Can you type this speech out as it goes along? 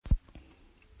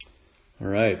All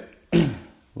right.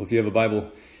 Well, if you have a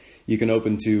Bible, you can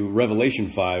open to Revelation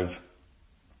 5,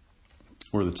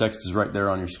 where the text is right there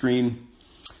on your screen,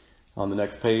 on the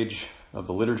next page of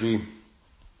the liturgy.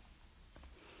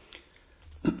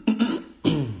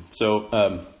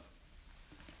 So,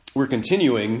 we're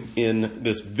continuing in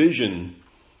this vision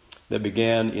that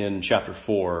began in chapter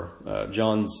 4,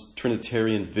 John's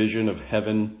Trinitarian vision of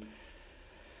heaven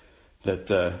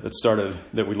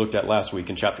that we looked at last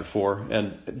week in chapter 4.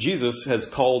 And Jesus has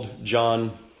called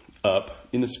John up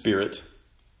in the Spirit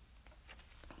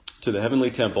to the heavenly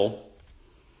temple,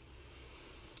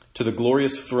 to the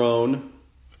glorious throne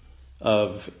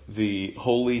of the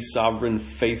holy, sovereign,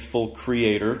 faithful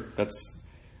Creator. That's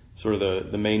sort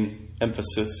of the main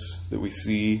emphasis that we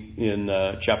see in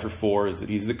chapter 4, is that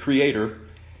He's the Creator,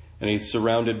 and He's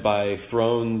surrounded by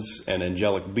thrones and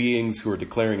angelic beings who are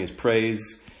declaring His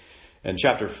praise. And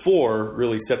chapter 4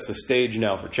 really sets the stage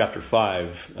now for chapter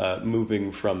 5,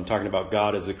 moving from talking about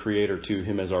God as a creator to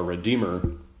Him as our Redeemer.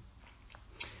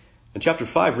 And chapter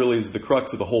 5 really is the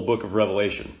crux of the whole book of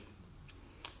Revelation.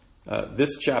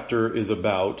 This chapter is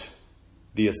about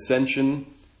the ascension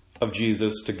of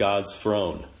Jesus to God's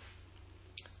throne.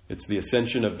 It's the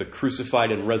ascension of the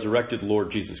crucified and resurrected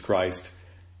Lord Jesus Christ,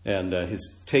 and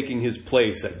His taking His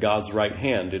place at God's right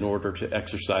hand in order to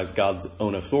exercise God's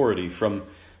own authority from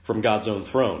God's own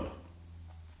throne.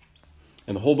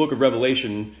 And the whole book of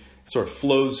Revelation sort of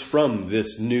flows from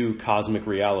this new cosmic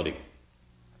reality.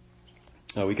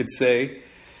 We could say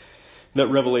that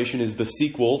Revelation is the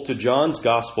sequel to John's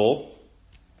Gospel,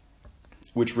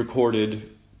 which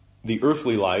recorded the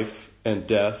earthly life and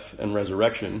death and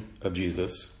resurrection of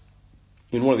Jesus.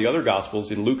 In one of the other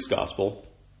Gospels, in Luke's Gospel,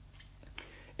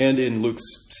 and in Luke's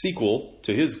sequel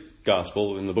to his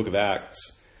Gospel in the book of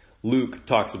Acts, Luke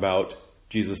talks about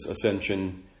Jesus'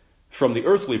 ascension from the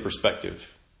earthly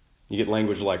perspective. You get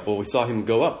language like, well, we saw Him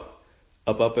go up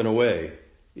and away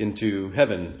into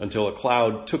heaven until a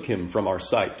cloud took Him from our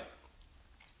sight.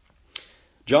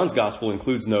 John's Gospel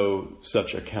includes no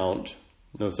such account,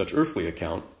 no such earthly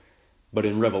account, but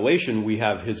in Revelation we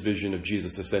have his vision of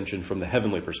Jesus' ascension from the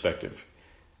heavenly perspective.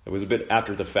 It was a bit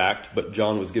after the fact, but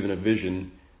John was given a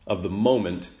vision of the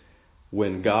moment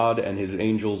when God and His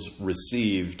angels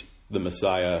received the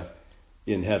Messiah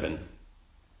in heaven.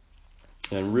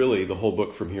 And really, the whole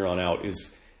book from here on out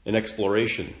is an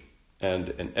exploration and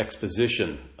an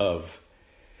exposition of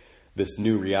this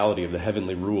new reality of the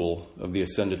heavenly rule of the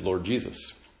ascended Lord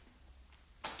Jesus.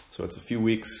 So it's a few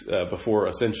weeks before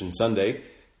Ascension Sunday,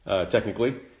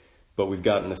 technically, but we've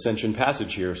got an Ascension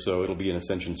passage here, so it'll be an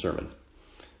Ascension sermon.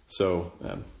 So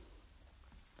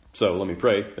let me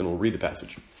pray, and we'll read the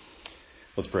passage.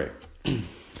 Let's pray.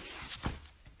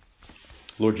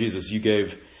 Lord Jesus, you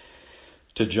gave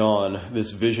to John this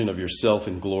vision of yourself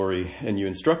in glory, and you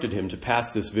instructed him to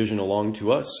pass this vision along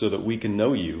to us so that we can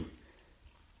know you,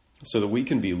 so that we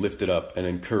can be lifted up and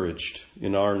encouraged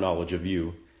in our knowledge of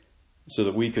you, so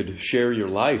that we could share your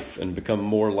life and become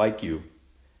more like you.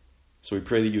 So we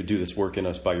pray that you do this work in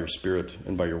us by your Spirit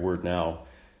and by your word now.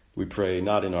 We pray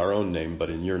not in our own name, but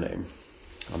in your name.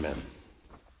 Amen.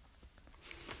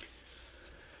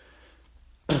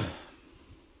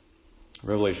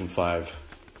 Revelation 5.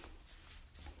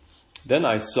 Then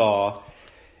I saw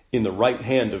in the right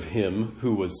hand of him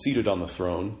who was seated on the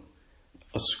throne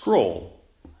a scroll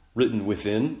written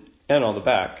within and on the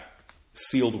back,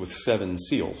 sealed with 7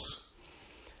 seals.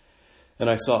 And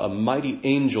I saw a mighty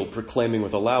angel proclaiming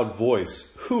with a loud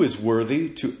voice, "Who is worthy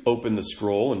to open the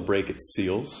scroll and break its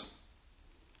seals?"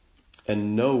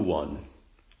 And no one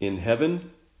in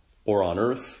heaven or on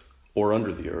earth or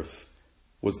under the earth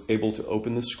was able to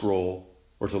open the scroll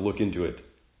or to look into it.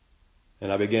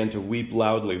 And I began to weep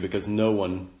loudly because no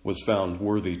one was found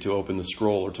worthy to open the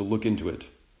scroll or to look into it.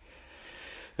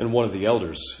 And one of the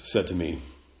elders said to me,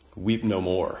 "Weep no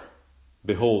more.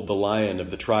 Behold, the Lion of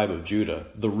the tribe of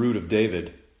Judah, the Root of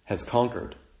David, has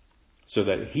conquered, so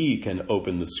that he can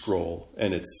open the scroll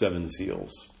and its 7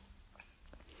 seals."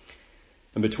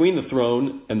 And between the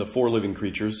throne and the 4 living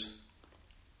creatures,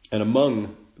 and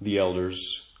among the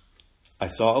elders, I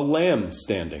saw a lamb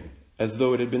standing, as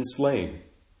though it had been slain,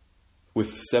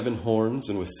 with 7 horns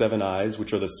and with 7 eyes,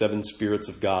 which are the 7 spirits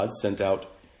of God sent out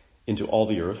into all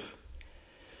the earth.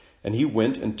 And he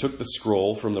went and took the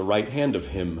scroll from the right hand of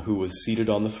him who was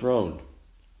seated on the throne.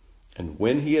 And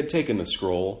when he had taken the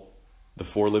scroll, the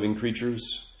 4 living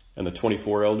creatures and the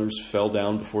 24 elders fell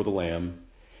down before the Lamb,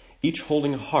 each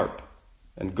holding a harp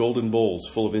and golden bowls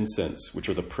full of incense, which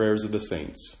are the prayers of the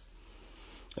saints.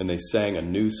 And they sang a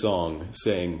new song,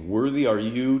 saying, "Worthy are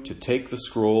you to take the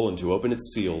scroll and to open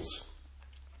its seals.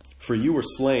 For you were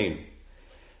slain,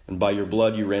 And by your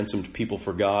blood you ransomed people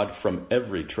for God from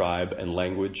every tribe and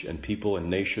language and people and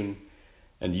nation.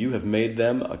 And you have made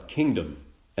them a kingdom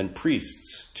and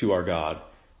priests to our God,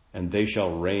 and they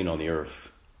shall reign on the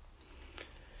earth.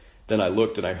 Then I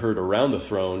looked and I heard around the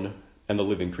throne and the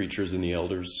living creatures and the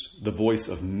elders the voice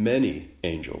of many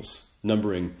angels,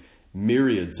 numbering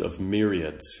myriads of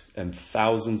myriads and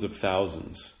thousands of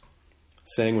thousands,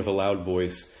 saying with a loud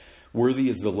voice, "Worthy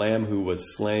is the Lamb who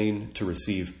was slain to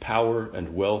receive power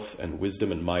and wealth and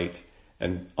wisdom and might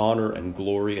and honor and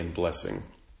glory and blessing."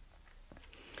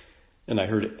 And I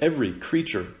heard every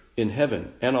creature in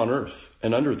heaven and on earth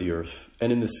and under the earth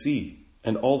and in the sea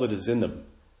and all that is in them,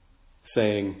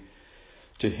 saying,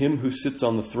 "To him who sits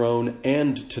on the throne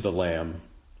and to the Lamb,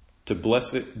 to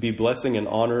be blessing and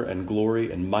honor and glory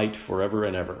and might forever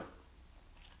and ever."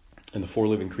 And the four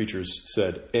living creatures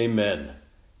said, "Amen."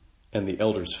 And the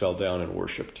elders fell down and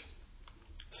worshipped.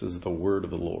 This is the word of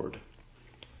the Lord.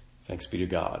 Thanks be to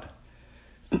God.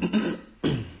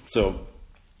 So,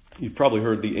 you've probably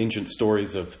heard the ancient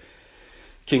stories of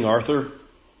King Arthur,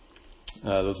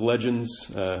 those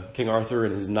legends, King Arthur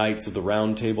and his knights of the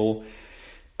Round Table.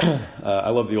 I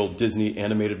love the old Disney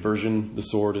animated version, The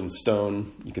Sword and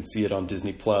Stone. You can see it on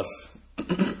Disney+.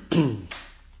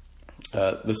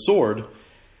 The sword,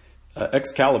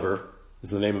 Excalibur is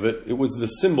the name of it. It was the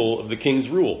symbol of the king's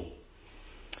rule.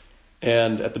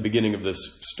 And at the beginning of this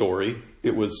story,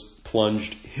 it was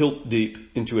plunged hilt deep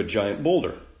into a giant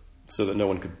boulder so that no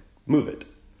one could move it.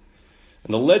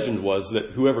 And the legend was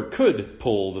that whoever could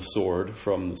pull the sword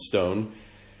from the stone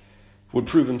would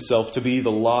prove himself to be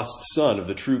the lost son of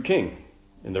the true king,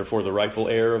 and therefore the rightful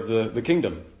heir of the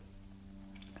kingdom.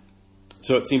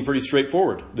 So it seemed pretty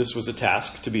straightforward. This was a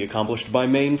task to be accomplished by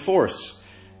main force.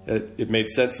 It made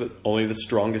sense that only the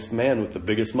strongest man with the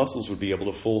biggest muscles would be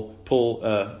able to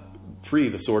pull free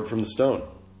the sword from the stone.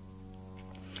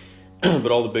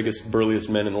 But all the biggest, burliest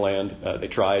men in the land, they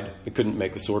tried. They couldn't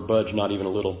make the sword budge, not even a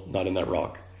little, not in that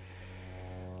rock.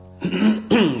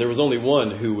 There was only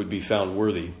one who would be found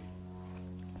worthy,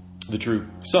 the true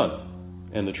son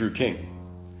and the true king.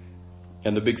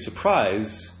 And the big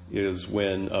surprise is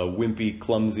when a wimpy,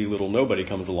 clumsy little nobody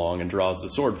comes along and draws the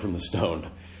sword from the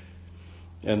stone.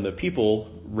 And the people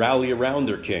rally around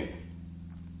their king.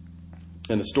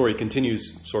 And the story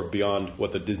continues sort of beyond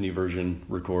what the Disney version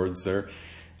records there.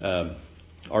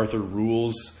 Arthur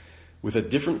rules with a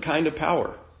different kind of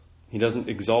power. He doesn't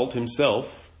exalt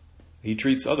himself. He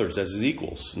treats others as his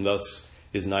equals, and thus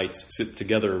his knights sit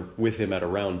together with him at a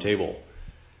round table.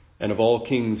 And of all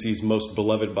kings, he's most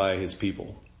beloved by his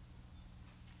people.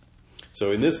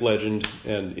 So in this legend,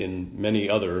 and in many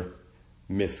other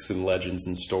myths and legends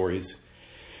and stories,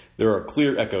 there are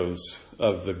clear echoes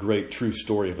of the great true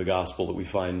story of the gospel that we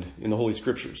find in the Holy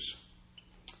Scriptures.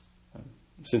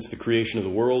 Since the creation of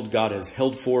the world, God has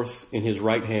held forth in his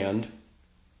right hand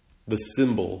the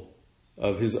symbol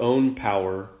of his own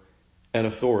power and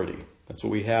authority. That's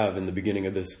what we have in the beginning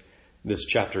of this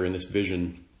chapter, in this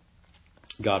vision.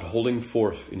 God holding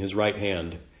forth in his right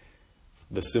hand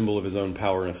the symbol of his own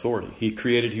power and authority. He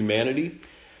created humanity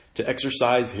to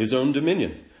exercise his own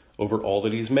dominion over all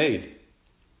that he's made,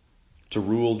 to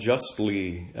rule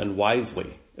justly and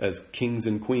wisely as kings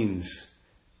and queens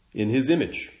in his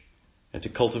image, and to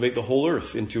cultivate the whole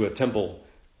earth into a temple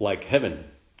like heaven,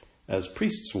 as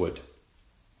priests would.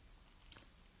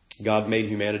 God made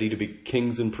humanity to be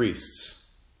kings and priests.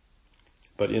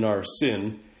 But in our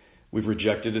sin, we've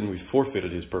rejected and we've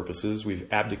forfeited his purposes. We've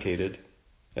abdicated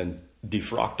and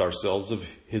defrocked ourselves of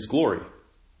his glory.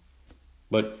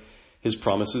 But his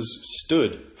promises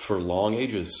stood for long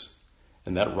ages.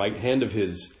 And that right hand of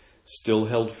his still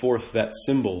held forth that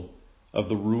symbol of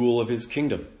the rule of his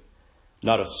kingdom.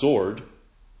 Not a sword,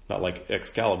 not like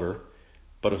Excalibur,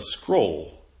 but a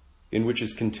scroll in which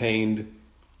is contained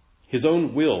his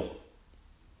own will,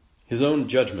 his own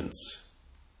judgments,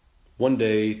 one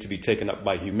day to be taken up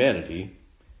by humanity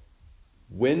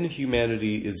when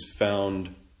humanity is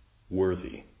found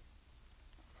worthy.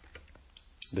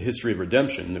 The history of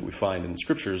redemption that we find in the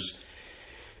Scriptures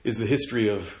is the history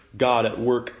of God at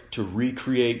work to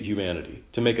recreate humanity,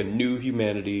 to make a new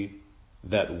humanity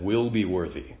that will be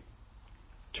worthy,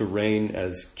 to reign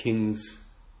as kings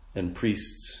and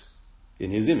priests in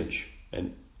his image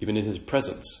and even in his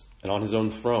presence and on his own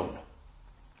throne.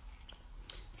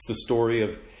 It's the story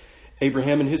of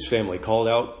Abraham and his family called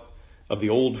out of the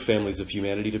old families of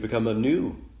humanity to become a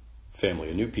new family,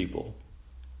 a new people.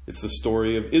 It's the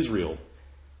story of Israel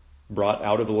brought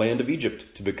out of the land of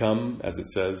Egypt to become, as it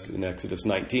says in Exodus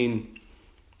 19,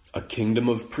 a kingdom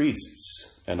of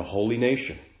priests and a holy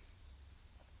nation.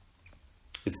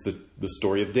 It's the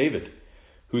story of David,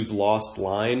 whose lost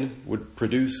line would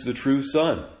produce the true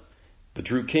Son, the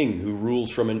true King who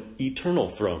rules from an eternal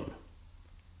throne.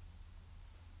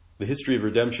 The history of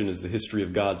redemption is the history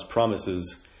of God's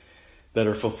promises that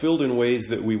are fulfilled in ways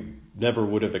that we never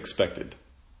would have expected.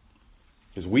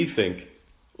 Because we think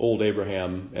old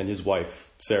Abraham and his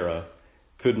wife, Sarah,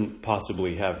 couldn't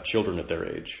possibly have children at their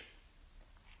age.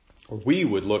 Or we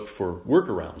would look for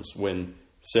workarounds when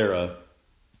Sarah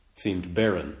seemed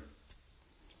barren.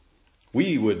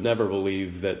 We would never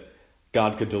believe that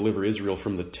God could deliver Israel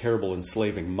from the terrible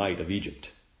enslaving might of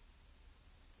Egypt.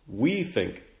 We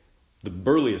think the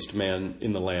burliest man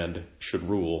in the land should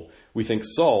rule. We think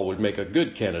Saul would make a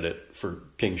good candidate for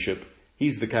kingship.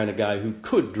 He's the kind of guy who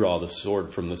could draw the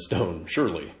sword from the stone,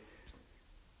 surely.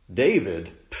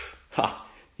 David,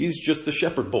 he's just the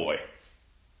shepherd boy.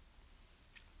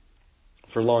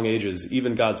 For long ages,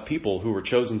 even God's people who were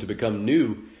chosen to become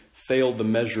new failed the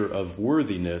measure of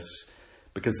worthiness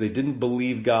because they didn't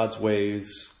believe God's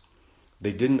ways.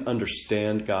 They didn't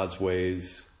understand God's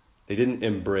ways. They didn't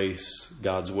embrace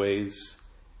God's ways.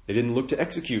 They didn't look to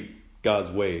execute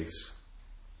God's ways.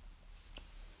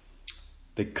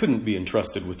 They couldn't be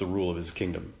entrusted with the rule of his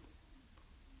kingdom.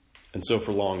 And so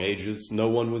for long ages, no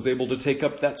one was able to take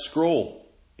up that scroll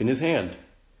in his hand,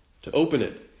 to open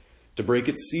it, to break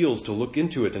its seals, to look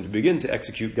into it, and to begin to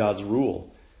execute God's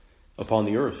rule upon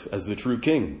the earth as the true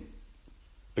king,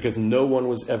 because no one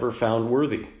was ever found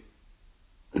worthy.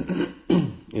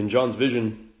 In John's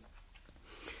vision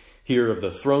here of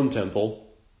the throne temple,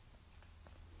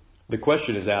 the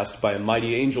question is asked by a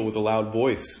mighty angel with a loud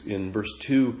voice in verse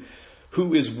 2,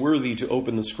 who is worthy to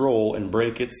open the scroll and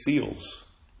break its seals?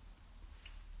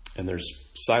 And there's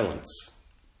silence.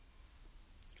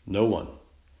 No one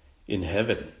in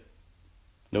heaven,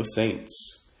 no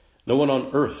saints, no one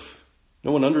on earth,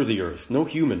 no one under the earth, no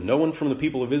human, no one from the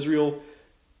people of Israel,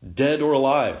 dead or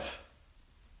alive,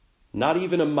 not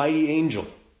even a mighty angel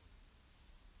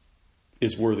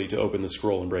is worthy to open the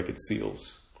scroll and break its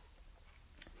seals.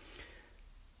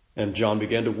 And John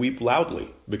began to weep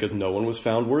loudly because no one was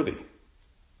found worthy.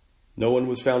 No one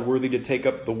was found worthy to take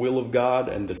up the will of God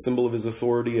and the symbol of his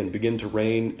authority and begin to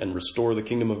reign and restore the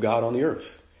kingdom of God on the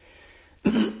earth.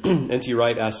 N.T.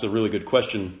 Wright asks a really good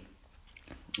question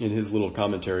in his little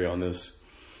commentary on this.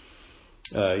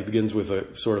 He begins with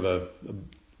a sort of a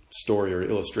story or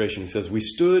illustration. He says, we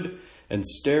stood and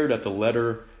stared at the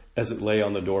letter as it lay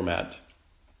on the doormat.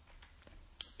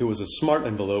 It was a smart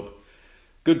envelope,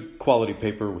 good quality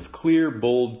paper with clear,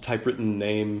 bold, typewritten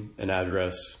name and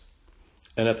address.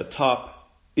 And at the top,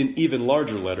 in even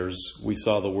larger letters, we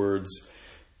saw the words,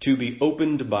 to be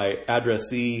opened by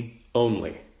addressee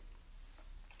only.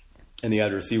 And the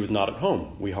addressee was not at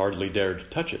home. We hardly dared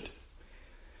touch it.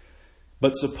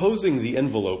 But supposing the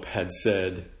envelope had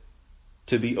said,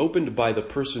 to be opened by the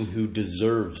person who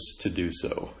deserves to do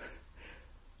so.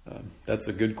 That's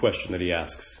a good question that he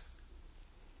asks.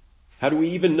 How do we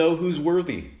even know who's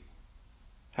worthy?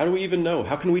 How do we even know?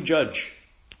 How can we judge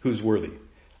who's worthy?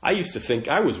 I used to think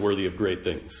I was worthy of great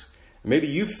things. Maybe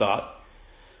you've thought,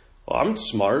 well, I'm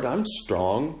smart, I'm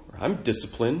strong, or I'm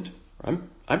disciplined, or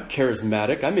I'm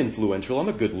charismatic, I'm influential, I'm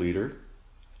a good leader.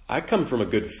 I come from a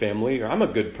good family, or I'm a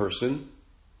good person.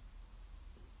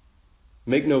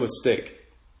 Make no mistake.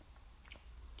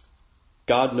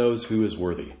 God knows who is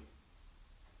worthy.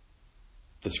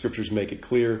 The scriptures make it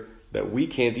clear that we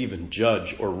can't even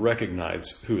judge or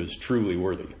recognize who is truly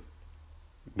worthy.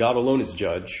 God alone is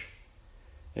judge,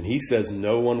 and he says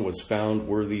no one was found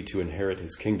worthy to inherit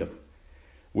his kingdom,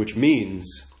 which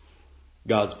means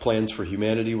God's plans for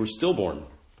humanity were stillborn.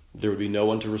 There would be no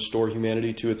one to restore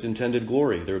humanity to its intended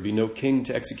glory. There would be no king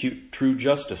to execute true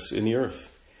justice in the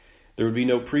earth. There would be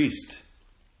no priest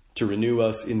to renew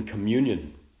us in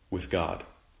communion with God,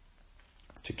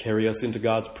 to carry us into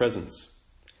God's presence.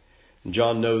 And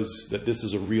John knows that this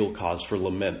is a real cause for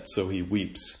lament, so he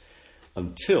weeps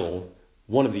until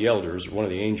one of the elders, one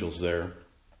of the angels there,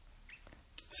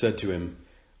 said to him,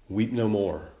 weep no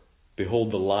more.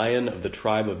 Behold, the Lion of the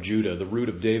tribe of Judah, the Root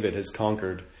of David, has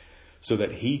conquered, so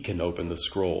that he can open the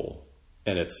scroll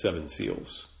and its 7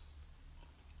 seals.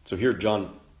 So here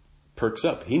John perks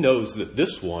up. He knows that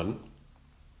this one,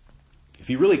 if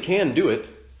he really can do it,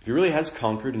 if he really has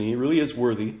conquered and he really is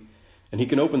worthy, and he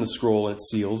can open the scroll and its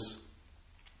seals,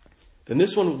 then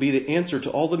this one will be the answer to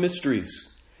all the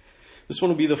mysteries. This one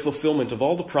will be the fulfillment of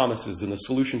all the promises and the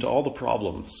solution to all the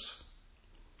problems.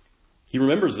 He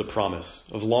remembers the promise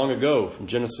of long ago from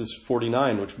Genesis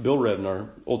 49, which Bill read in our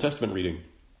Old Testament reading,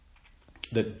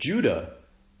 that Judah,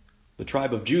 the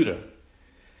tribe of Judah,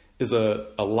 is a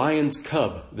lion's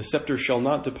cub. The scepter shall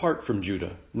not depart from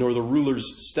Judah, nor the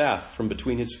ruler's staff from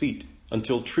between his feet,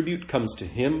 until tribute comes to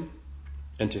him,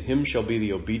 and to him shall be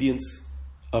the obedience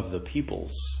of the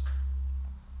peoples.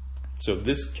 So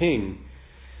this king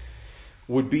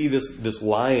would be this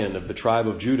lion of the tribe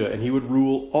of Judah, and he would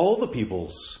rule all the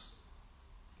peoples.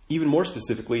 Even more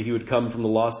specifically, he would come from the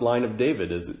lost line of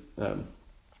David, as it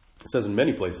says in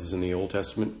many places in the Old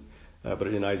Testament. But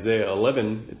in Isaiah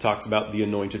 11, it talks about the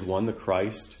anointed one, the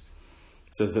Christ.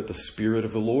 It says that the Spirit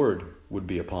of the Lord would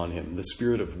be upon him, the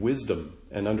Spirit of wisdom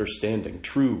and understanding,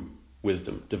 true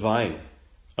wisdom, divine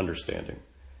understanding,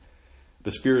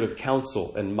 the Spirit of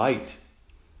counsel and might,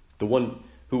 the one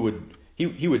who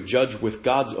would judge with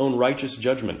God's own righteous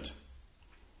judgment.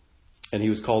 And he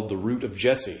was called the root of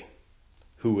Jesse,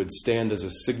 who would stand as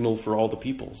a signal for all the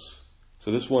peoples.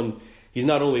 So this one, he's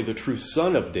not only the true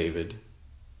son of David,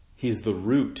 he's the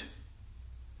root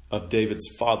of David's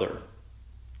father.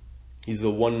 He's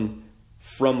the one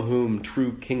from whom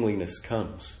true kingliness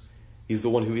comes. He's the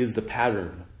one who is the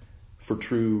pattern for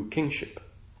true kingship.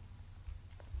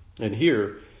 And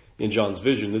here, in John's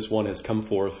vision, this one has come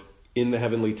forth in the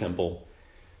heavenly temple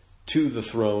to the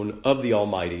throne of the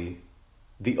Almighty,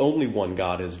 the only one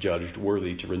God has judged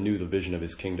worthy to renew the vision of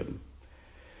his kingdom.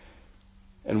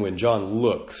 And when John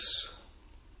looks,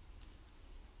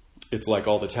 it's like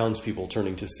all the townspeople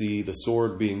turning to see the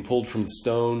sword being pulled from the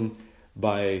stone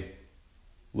by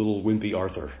little wimpy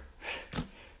Arthur.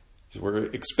 We're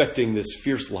expecting this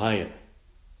fierce lion.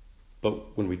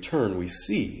 But when we turn, we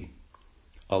see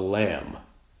a lamb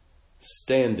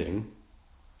standing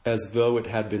as though it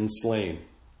had been slain.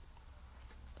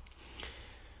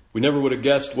 We never would have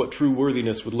guessed what true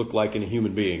worthiness would look like in a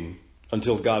human being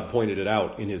until God pointed it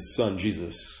out in his Son,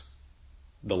 Jesus,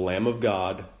 the Lamb of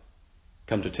God,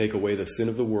 come to take away the sin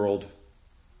of the world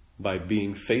by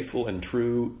being faithful and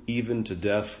true even to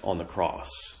death on the cross.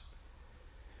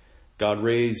 God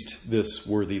raised this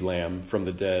worthy Lamb from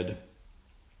the dead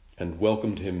and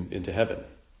welcomed him into heaven.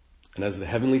 And as the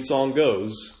heavenly song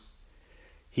goes,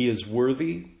 he is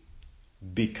worthy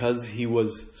because he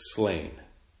was slain.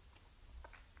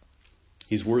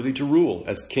 He's worthy to rule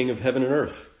as King of heaven and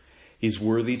earth. He's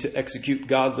worthy to execute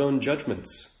God's own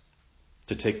judgments,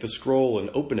 to take the scroll and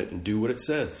open it and do what it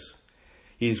says.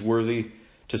 He's worthy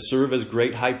to serve as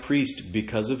great high priest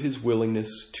because of his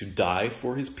willingness to die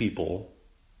for his people,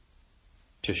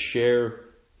 to share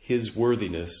his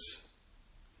worthiness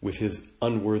with his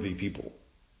unworthy people.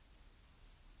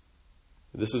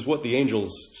 This is what the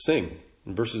angels sing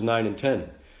in verses 9 and 10.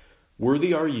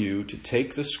 Worthy are you to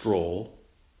take the scroll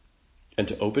and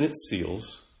to open its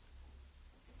seals,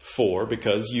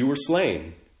 because you were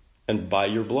slain, and by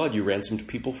your blood you ransomed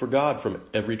people for God from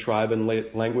every tribe and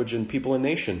language and people and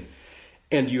nation.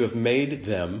 And you have made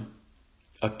them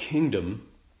a kingdom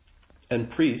and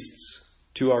priests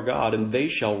to our God, and they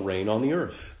shall reign on the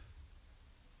earth.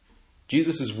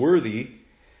 Jesus is worthy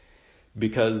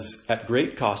because at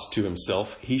great cost to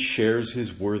himself, he shares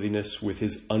his worthiness with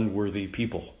his unworthy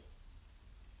people.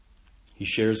 He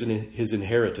shares in his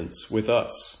inheritance with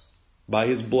us. By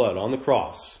his blood on the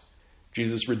cross,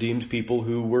 Jesus redeemed people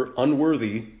who were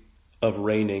unworthy of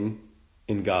reigning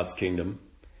in God's kingdom,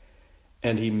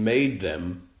 and he made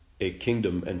them a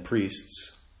kingdom and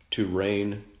priests to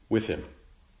reign with him.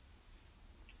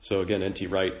 So again, N.T.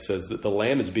 Wright says that the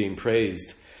Lamb is being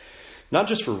praised not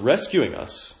just for rescuing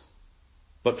us,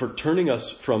 but for turning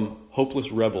us from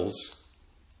hopeless rebels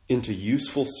into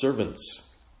useful servants,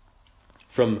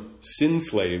 from sin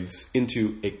slaves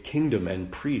into a kingdom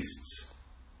and priests,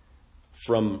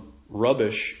 from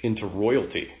rubbish into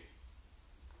royalty.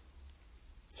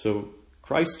 So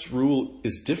Christ's rule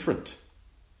is different.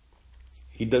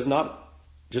 He does not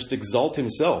just exalt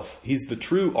himself. He's the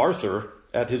true Arthur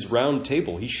at his round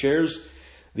table. He shares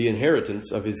the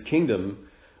inheritance of his kingdom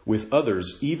with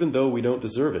others, even though we don't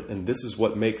deserve it. And this is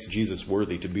what makes Jesus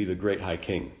worthy to be the great high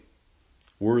king,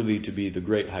 worthy to be the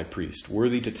great high priest,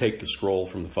 worthy to take the scroll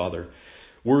from the Father,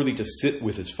 worthy to sit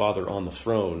with his Father on the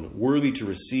throne, worthy to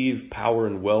receive power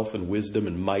and wealth and wisdom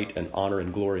and might and honor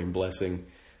and glory and blessing,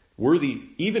 worthy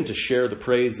even to share the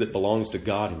praise that belongs to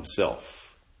God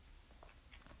himself.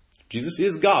 Jesus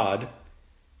is God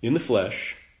in the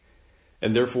flesh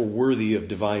and therefore worthy of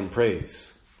divine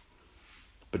praise.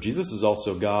 But Jesus is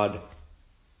also God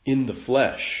in the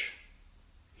flesh.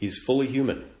 He's fully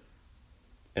human.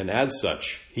 And as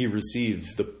such, he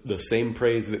receives the same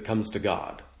praise that comes to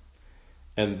God.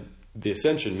 And the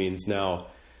ascension means now,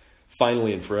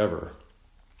 finally and forever,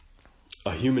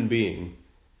 a human being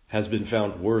has been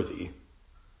found worthy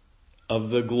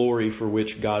of the glory for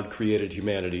which God created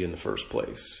humanity in the first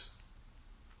place.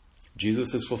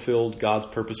 Jesus has fulfilled God's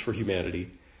purpose for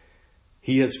humanity.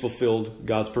 He has fulfilled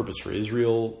God's purpose for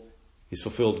Israel He's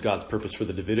fulfilled God's purpose for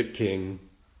the Davidic king.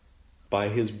 By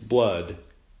his blood,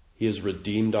 he has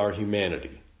redeemed our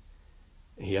humanity.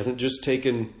 He hasn't just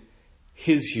taken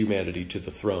his humanity to the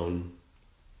throne.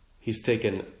 He's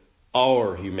taken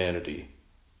our humanity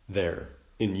there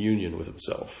in union with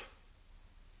himself.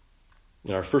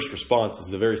 And our first response is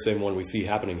the very same one we see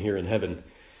happening here in heaven,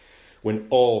 when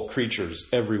all creatures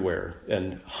everywhere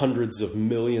and hundreds of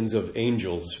millions of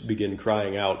angels begin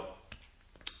crying out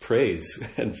praise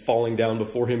and falling down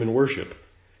before him in worship.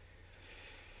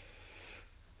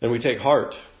 And we take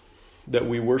heart that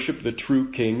we worship the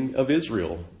true King of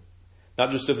Israel, not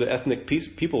just of the ethnic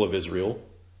people of Israel.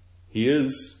 He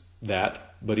is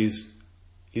that, but he's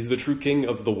the true King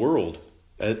of the world,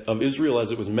 of Israel as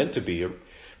it was meant to be, a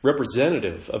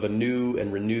representative of a new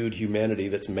and renewed humanity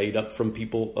that's made up from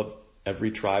people of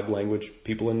every tribe, language,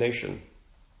 people, and nation.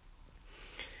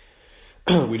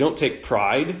 We don't take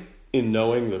pride in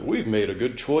knowing that we've made a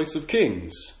good choice of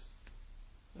kings.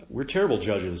 We're terrible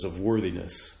judges of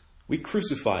worthiness. We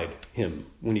crucified him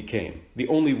when he came, the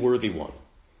only worthy one.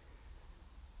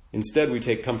 Instead, we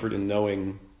take comfort in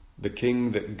knowing the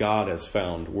King that God has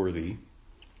found worthy,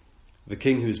 the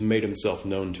King who's made himself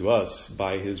known to us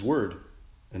by his word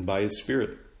and by his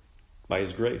Spirit, by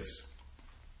his grace.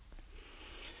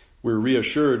 We're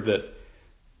reassured that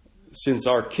since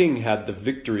our King had the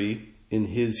victory in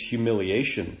his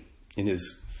humiliation, in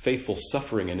his faithful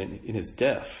suffering, and in his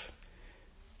death,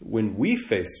 when we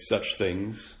face such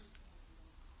things,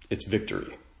 it's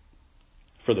victory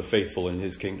for the faithful in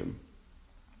his kingdom.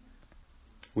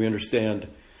 We understand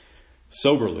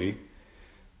soberly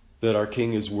that our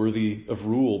King is worthy of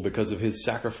rule because of his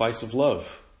sacrifice of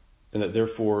love, and that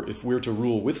therefore, if we're to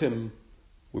rule with him,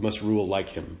 we must rule like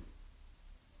him.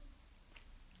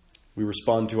 We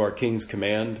respond to our King's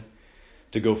command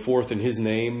to go forth in his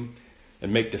name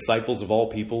and make disciples of all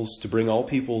peoples, to bring all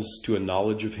peoples to a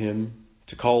knowledge of him,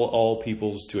 to call all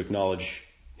peoples to acknowledge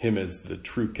him as the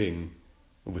true King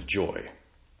with joy.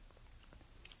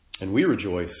 And we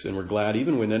rejoice and we're glad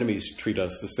even when enemies treat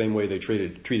us the same way they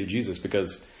treated Jesus,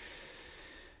 because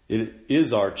it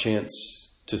is our chance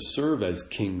to serve as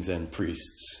kings and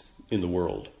priests in the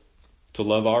world, to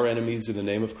love our enemies in the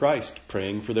name of Christ,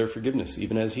 praying for their forgiveness,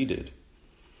 even as he did.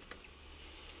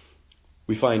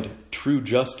 We find true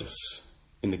justice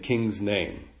in the King's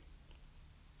name.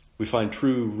 We find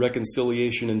true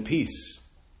reconciliation and peace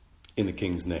in the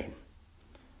King's name.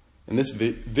 And this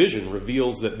vision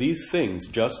reveals that these things,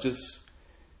 justice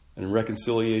and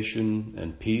reconciliation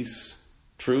and peace,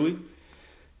 truly,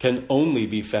 can only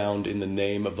be found in the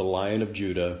name of the Lion of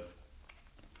Judah,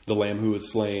 the Lamb who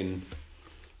was slain,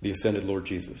 the ascended Lord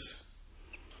Jesus.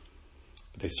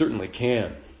 But they certainly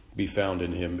can be found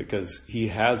in him, because he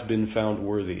has been found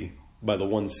worthy by the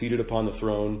one seated upon the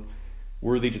throne,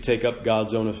 worthy to take up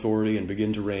God's own authority and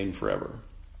begin to reign forever.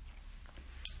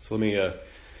 So let me,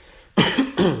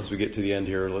 as we get to the end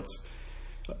here, I'm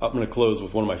going to close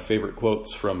with one of my favorite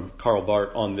quotes from Karl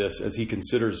Barth on this, as he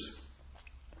considers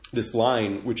this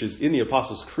line, which is in the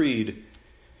Apostles' Creed,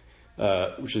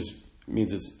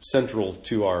 means it's central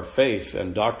to our faith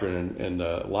and doctrine and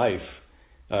life.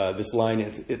 This line,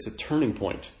 it's a turning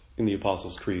point in the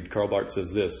Apostles' Creed. Karl Barth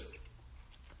says this: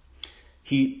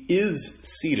 "He is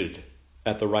seated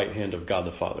at the right hand of God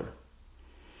the Father.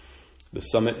 The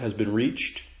summit has been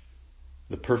reached.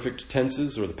 The perfect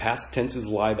tenses or the past tenses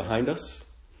lie behind us.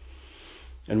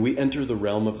 And we enter the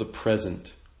realm of the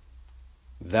present.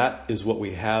 That is what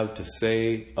we have to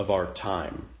say of our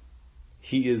time.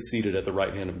 He is seated at the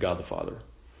right hand of God the Father.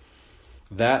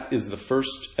 That is the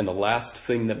first and the last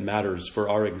thing that matters for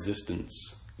our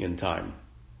existence in time.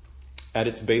 At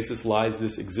its basis lies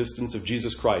this existence of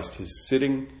Jesus Christ, his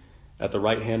sitting at the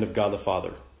right hand of God the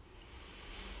Father.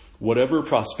 Whatever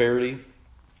prosperity,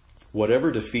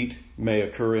 whatever defeat may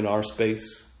occur in our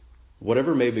space,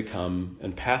 whatever may become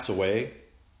and pass away,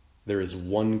 there is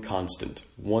one constant,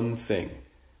 one thing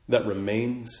that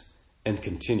remains and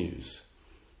continues.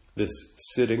 This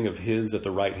sitting of his at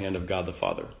the right hand of God the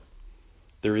Father.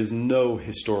 There is no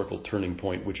historical turning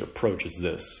point which approaches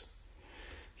this.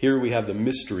 Here we have the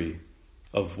mystery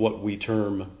of what we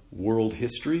term world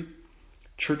history,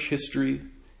 church history,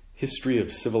 history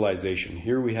of civilization.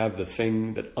 Here we have the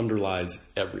thing that underlies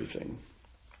everything.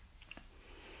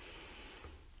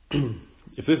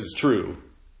 If this is true,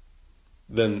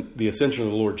 then the ascension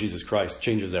of the Lord Jesus Christ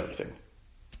changes everything.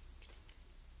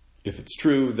 If it's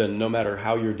true, then no matter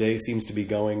how your day seems to be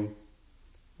going,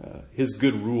 his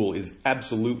good rule is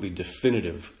absolutely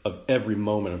definitive of every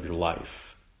moment of your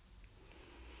life.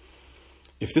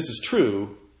 If this is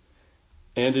true,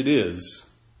 and it is,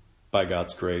 by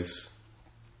God's grace,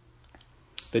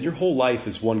 then your whole life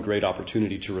is one great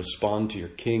opportunity to respond to your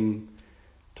King,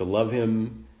 to love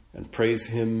him and praise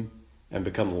him and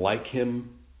become like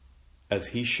him as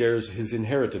he shares his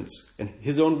inheritance and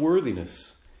his own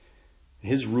worthiness,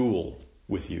 his rule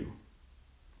with you.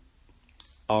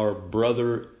 Our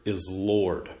brother is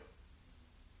Lord.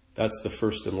 That's the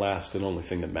first and last and only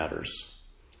thing that matters.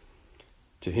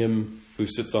 To him who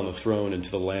sits on the throne and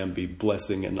to the Lamb be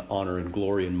blessing and honor and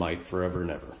glory and might forever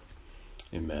and ever.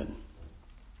 Amen.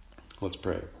 Let's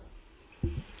pray.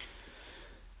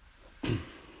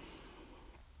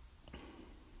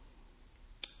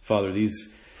 Father,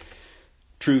 these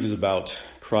truths about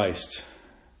Christ,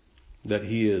 that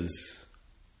he is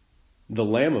the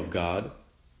Lamb of God,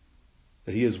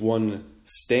 that he is one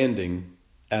standing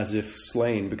as if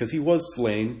slain, because he was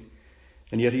slain,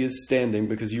 and yet he is standing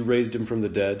because you raised him from the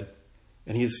dead,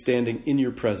 and he is standing in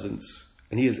your presence,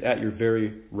 and he is at your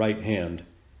very right hand,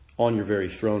 on your very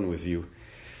throne with you.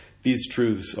 These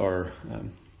truths are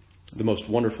the most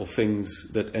wonderful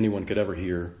things that anyone could ever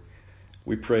hear.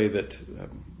 We pray that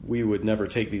we would never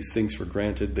take these things for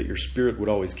granted, that your Spirit would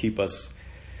always keep us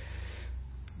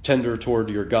tender toward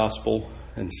your gospel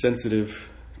and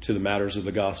sensitive to the matters of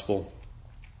the gospel,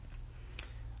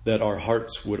 that our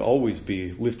hearts would always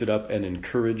be lifted up and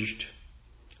encouraged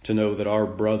to know that our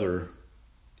brother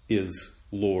is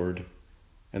Lord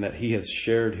and that he has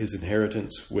shared his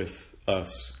inheritance with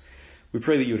us. We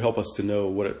pray that you would help us to know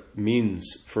what it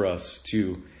means for us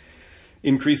to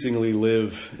increasingly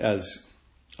live as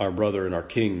our brother and our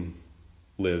King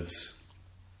lives,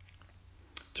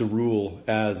 to rule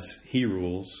as he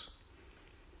rules,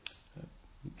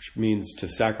 which means to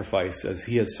sacrifice as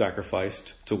he has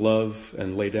sacrificed, to love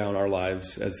and lay down our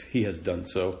lives as he has done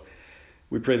so.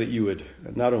 We pray that you would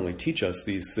not only teach us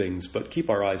these things, but keep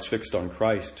our eyes fixed on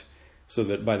Christ, so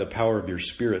that by the power of your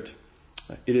Spirit,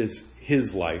 it is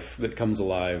his life that comes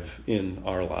alive in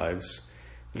our lives.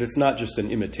 That it's not just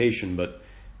an imitation, but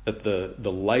that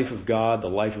the life of God, the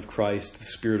life of Christ, the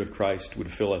Spirit of Christ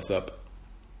would fill us up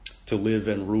to live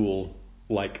and rule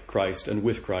like Christ and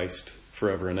with Christ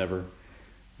forever and ever.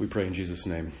 We pray in Jesus'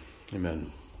 name.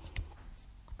 Amen.